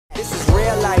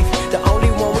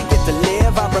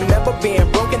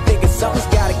being broken, thinking something's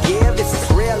gotta give. This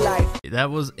is real life. That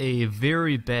was a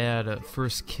very bad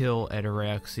first kill at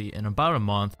Araxxi in about a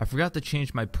month. I forgot to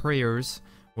change my prayers,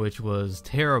 which was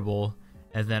terrible.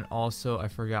 And then also I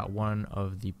forgot one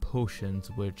of the potions,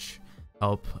 which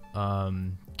help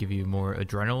give you more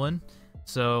adrenaline.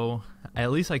 So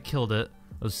at least I killed it.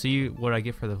 Let's see what I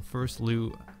get for the first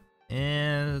loot.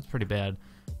 And it's pretty bad.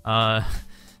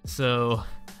 So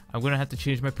I'm gonna have to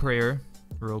change my prayer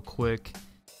real quick,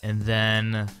 and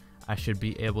then I should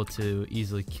be able to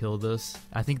easily kill this.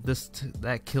 I think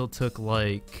that kill took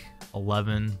like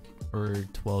 11 or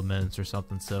 12 minutes or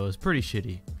something, so it's pretty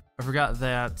shitty. I forgot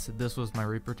that this was my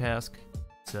Reaper task,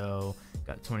 so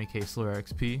got 20k slower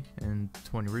XP and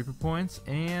 20 Reaper points,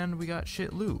 and we got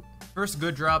shit loot. First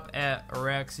good drop at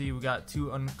Araxxi, we got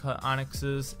 2 uncut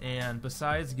onyxes, and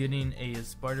besides getting a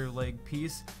spider leg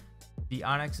piece, the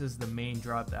onyx is the main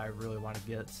drop that I really want to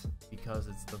get because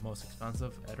it's the most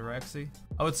expensive at Araxxi.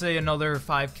 I would say another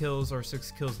 5 kills or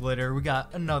 6 kills later, we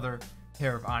got another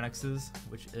pair of onyxes,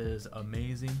 which is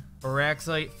amazing.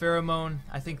 Araxxi pheromone,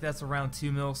 I think that's around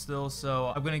 2 mil still,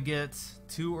 so I'm gonna get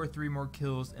 2 or 3 more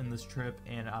kills in this trip,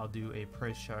 and I'll do a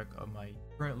price check of my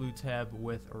current loot tab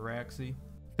with Araxxi.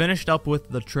 Finished up with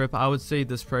the trip, I would say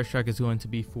this price check is going to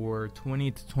be for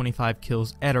 20 to 25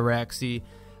 kills at Araxxi.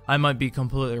 I might be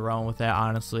completely wrong with that,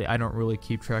 honestly. I don't really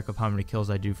keep track of how many kills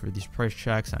I do for these price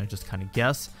checks, and I just kind of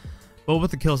guess. But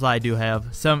with the kills that I do have,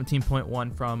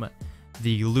 17.1 from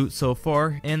the loot so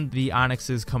far, and the onyx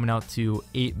is coming out to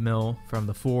 8 mil from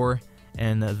the 4,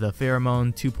 and the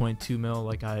pheromone 2.2 mil,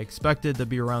 like I expected to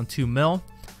be around 2 mil.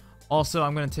 Also,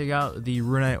 I'm going to take out the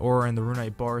runite ore and the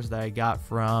runite bars that I got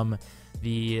from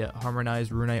the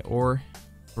harmonized runite ore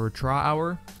for Tra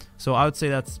hour. So I would say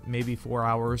that's maybe 4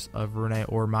 hours of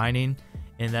runite ore mining,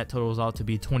 and that totals out to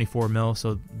be 24 mil.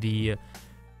 So the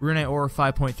runite ore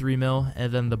 5.3 mil,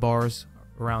 and then the bars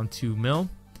around 2 mil.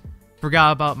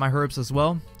 Forgot about my herbs as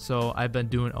well, so I've been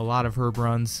doing a lot of herb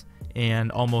runs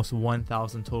and almost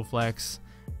 1,000 total flax.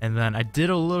 And then I did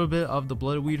a little bit of the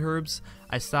bloodweed herbs.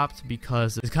 I stopped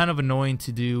because it's kind of annoying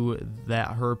to do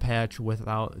that herb patch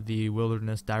without the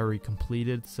wilderness diary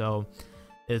completed, so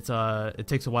it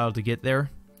takes a while to get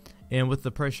there. And with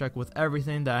the price check with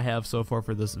everything that I have so far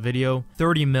for this video,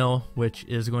 30 mil, which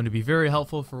is going to be very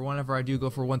helpful for whenever I do go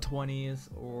for 120s,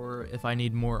 or if I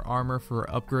need more armor for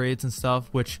upgrades and stuff,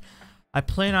 which I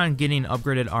plan on getting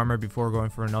upgraded armor before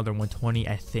going for another 120,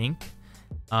 I think.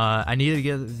 I need to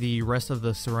get the rest of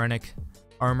the Serenic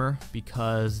armor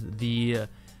because the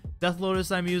Death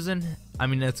Lotus I'm using, I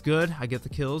mean, it's good, I get the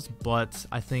kills, but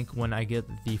I think when I get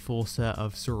the full set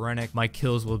of Serenic, my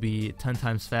kills will be 10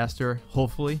 times faster,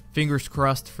 hopefully. Fingers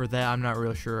crossed for that. I'm not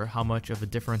really sure how much of a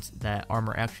difference that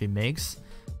armor actually makes.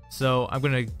 So I'm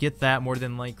going to get that more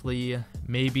than likely,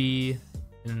 maybe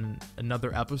in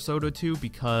another episode or 2,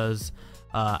 because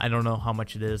I don't know how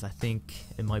much it is. I think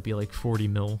it might be like 40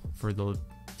 mil for the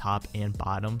top and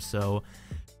bottom, so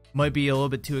might be a little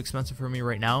bit too expensive for me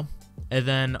right now. And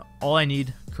then all I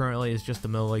need currently is just a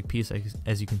middle leg piece,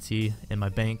 as you can see in my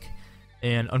bank.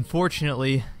 And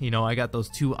unfortunately, you know, I got those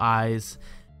 2 eyes.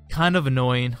 Kind of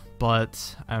annoying,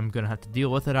 but I'm gonna have to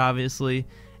deal with it, obviously.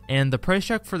 And the price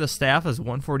check for the staff is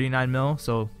 149 mil,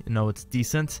 so you know it's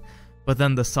decent. But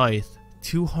then the scythe,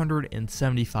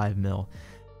 275 mil.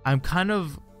 I'm kind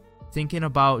of thinking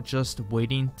about just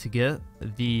waiting to get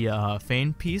the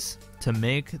Fane piece to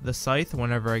make the scythe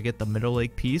whenever I get the middle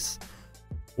leg piece.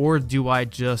 Or do I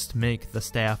just make the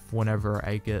staff whenever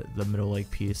I get the middle leg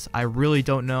piece? I really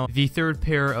don't know. The third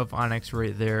pair of onyx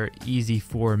right there, easy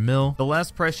 4 mil. The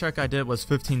last price check I did was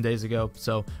 15 days ago,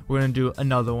 so we're going to do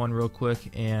another one real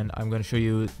quick, and I'm going to show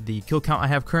you the kill count I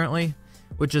have currently,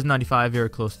 which is 95, very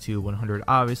close to 100.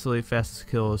 Obviously, fastest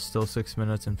kill is still 6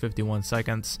 minutes and 51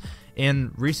 seconds.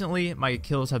 And recently, my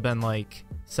kills have been like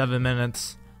 7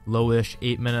 minutes, lowish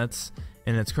 8 minutes.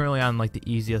 And it's currently on like the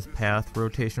easiest path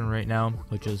rotation right now,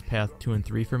 which is path 2 and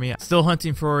 3 for me. Still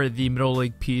hunting for the middle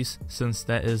leg piece, since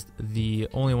that is the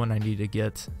only one I need to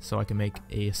get so I can make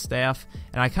a staff.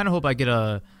 And I kind of hope I get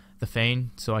the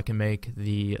Fane so I can make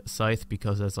the scythe,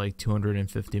 because that's like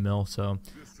 250 mil. So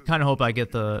kind of hope I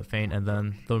get the Fane and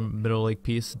then the middle leg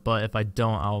piece. But if I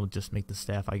don't, I'll just make the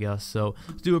staff, I guess. So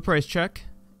let's do a price check.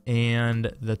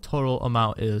 And the total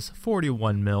amount is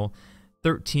 41 mil.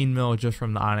 13 mil just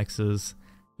from the onyxes,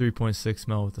 3.6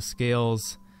 mil with the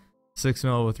scales, 6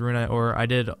 mil with runite ore. I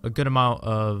did a good amount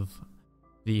of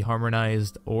the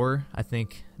harmonized ore, I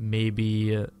think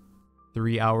maybe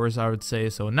 3 hours I would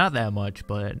say, so not that much,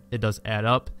 but it does add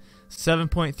up.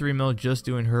 7.3 mil just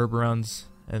doing herb runs,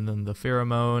 and then the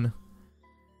pheromone,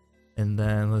 and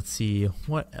then let's see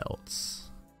what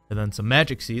else. and then some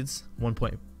magic seeds,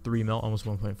 1.3 mil, almost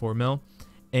 1.4 mil,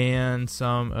 and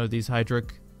some of these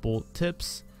hydric bolt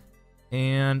tips.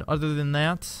 And other than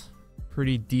that,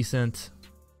 pretty decent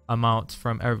amount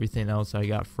from everything else I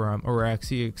got from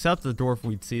Araxxi, except the dwarf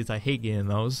weed seeds. I hate getting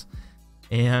those.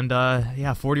 And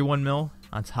yeah, 41 mil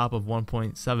on top of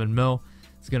 1.7 mil.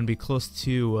 It's going to be close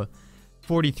to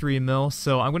 43 mil.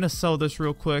 So I'm going to sell this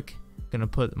real quick. Going to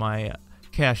put my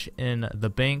cash in the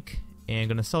bank and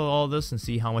going to sell all this and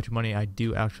see how much money I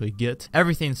do actually get.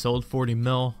 Everything sold, 40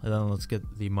 mil. And then let's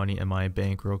get the money in my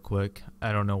bank real quick.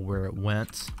 I don't know where it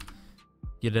went.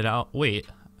 Get it out. Wait,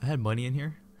 I had money in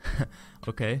here?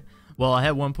 Okay. Well, I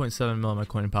had 1.7 mil in my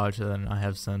coin pouch, and then I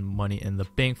have some money in the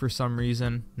bank for some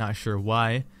reason. Not sure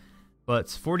why. But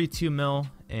it's 42 mil,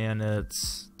 and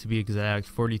it's, to be exact,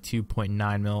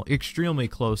 42.9 mil. Extremely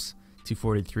close to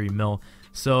 43 mil.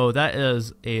 So that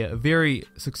is a very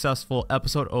successful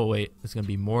episode. Oh, wait. It's going to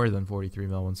be more than 43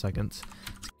 mil. 1 second.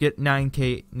 Get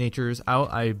 9k natures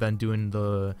out. I've been doing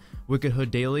the Wicked Hood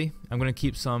daily. I'm going to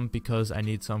keep some because I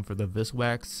need some for the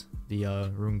Viswax,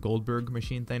 the Rune Goldberg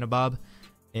machine thingamabob.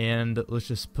 And let's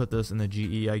just put this in the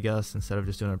GE, I guess, instead of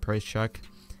just doing a price check.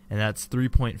 And that's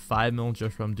 3.5 mil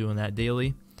just from doing that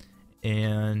daily.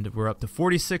 And we're up to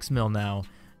 46 mil now.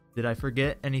 Did I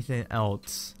forget anything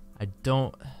else? I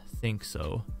don't think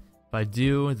so. If I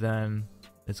do, then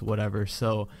it's whatever.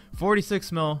 So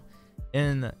 46 mil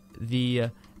in the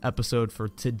episode for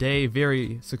today.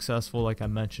 Very successful, like I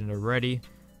mentioned already.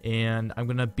 And I'm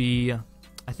gonna be,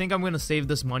 I think I'm gonna save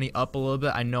this money up a little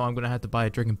bit. I know I'm gonna have to buy a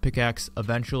drinking pickaxe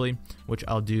eventually, which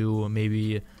I'll do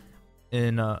maybe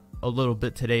in a little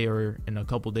bit today or in a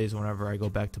couple days whenever I go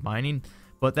back to mining.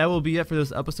 But that will be it for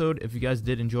this episode. If you guys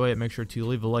did enjoy it, make sure to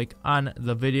leave a like on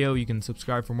the video. You can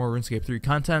subscribe for more RuneScape 3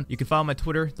 content. You can follow my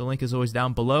Twitter. The link is always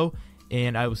down below.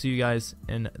 And I will see you guys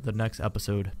in the next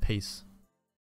episode. Peace.